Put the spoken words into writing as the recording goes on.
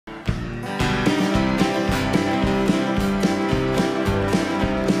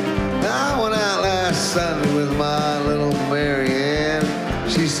Sunday with my little Mary Ann.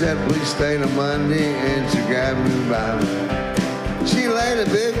 She said, please stay till Monday, and she grabbed me by the... She laid a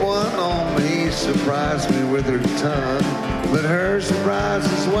big one on me, surprised me with her tongue. But her surprise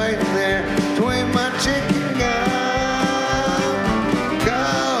is waiting there between my chicken gum.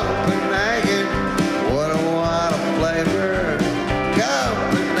 Copenhagen, what a wild flavor.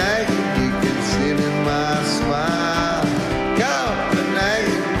 Copenhagen, you can see it in my smile.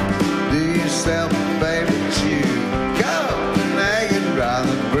 Copenhagen, do yourself a favor, chew. Copenhagen,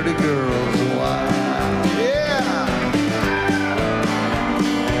 driving pretty girls wild.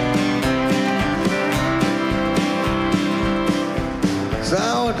 So I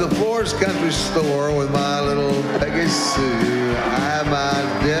went to Floore's country store with my little Peggy Sue. I had my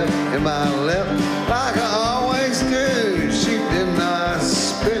dip in my lip like I always do. She did not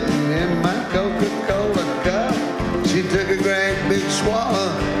spitting in my Coca-Cola cup. She took a great big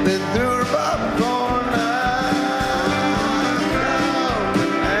swallow, then threw her popcorn up.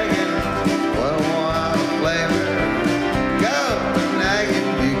 Copenhagen, what a wild flavor. Copenhagen,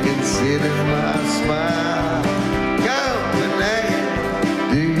 you can see it in my smile. Copenhagen,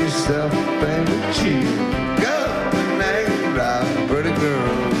 do yourself a favor, chew. Copenhagen, driving pretty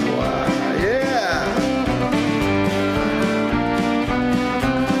girls wild. Yeah.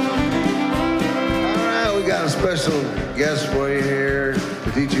 All right, we got a special guest for you here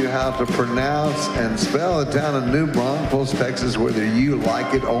to teach you how to pronounce and spell the town of New Braunfels, Texas, whether you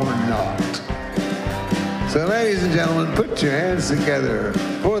like it or not. So, ladies and gentlemen, put your hands together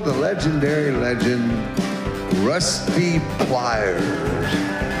for the legendary legend, Rusty Pliers.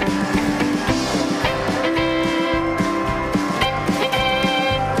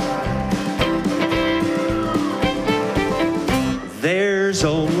 There's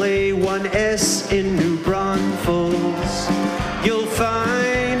only one S in New Braunfels. You'll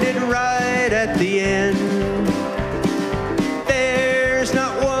find it right at the end. There's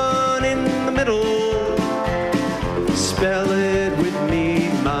not one in the middle. Spell it with me,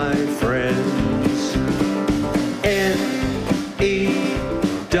 my friends. N-E-W-B-R-A-U.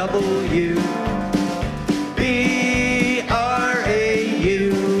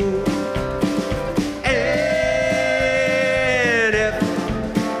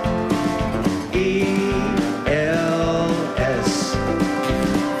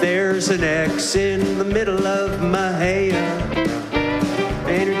 There's an X in the middle of Mahia,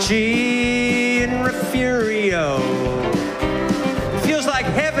 energy and refurio. Feels like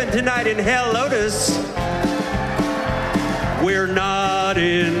heaven tonight in Hell Lotus. We're not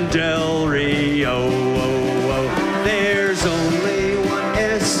in Del Rio. There's only one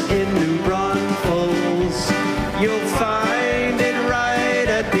S in New Braunfels. You'll find it right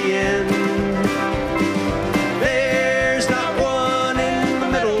at the end.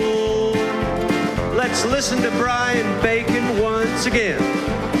 Let's listen to Brian Bacon once again.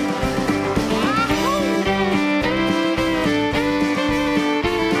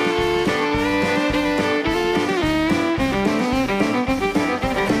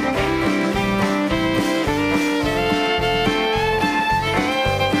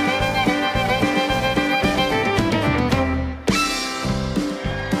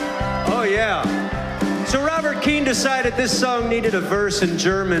 Oh yeah. So Robert Keane decided this song needed a verse in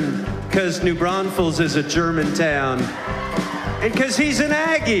German because New Braunfels is a German town. And because he's an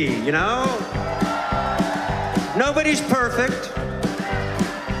Aggie, you know? Nobody's perfect.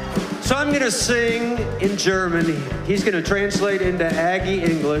 So I'm gonna sing in German. He's gonna translate into Aggie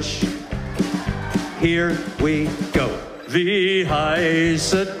English. Here we go. Wie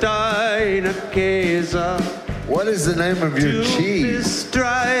heiße deine Käse? What is the name of your cheese? Du bist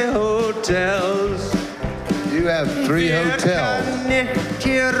 3 Hotels. You have 3 hotels.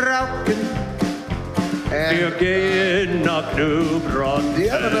 And wir gehen nach New Braunfels. Do you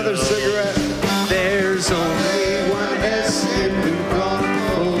have another cigarette? There's only one S in New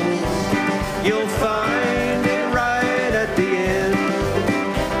Braunfels. You'll find it right at the end.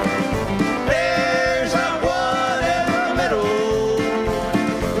 There's not one in the middle.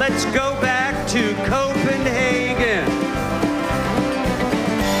 Let's go back to Copenhagen.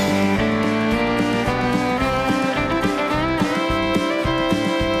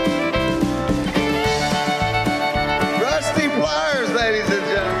 Rusty Pliers, ladies and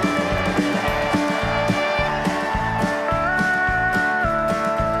gentlemen.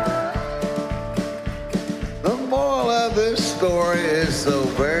 The moral of this story is so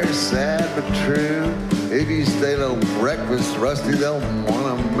very sad but true. If you stay till breakfast, Rusty, they'll want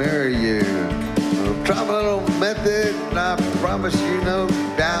to marry you. Try my little method, and I promise you no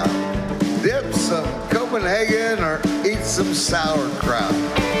doubt. Dip some Copenhagen or eat some sauerkraut.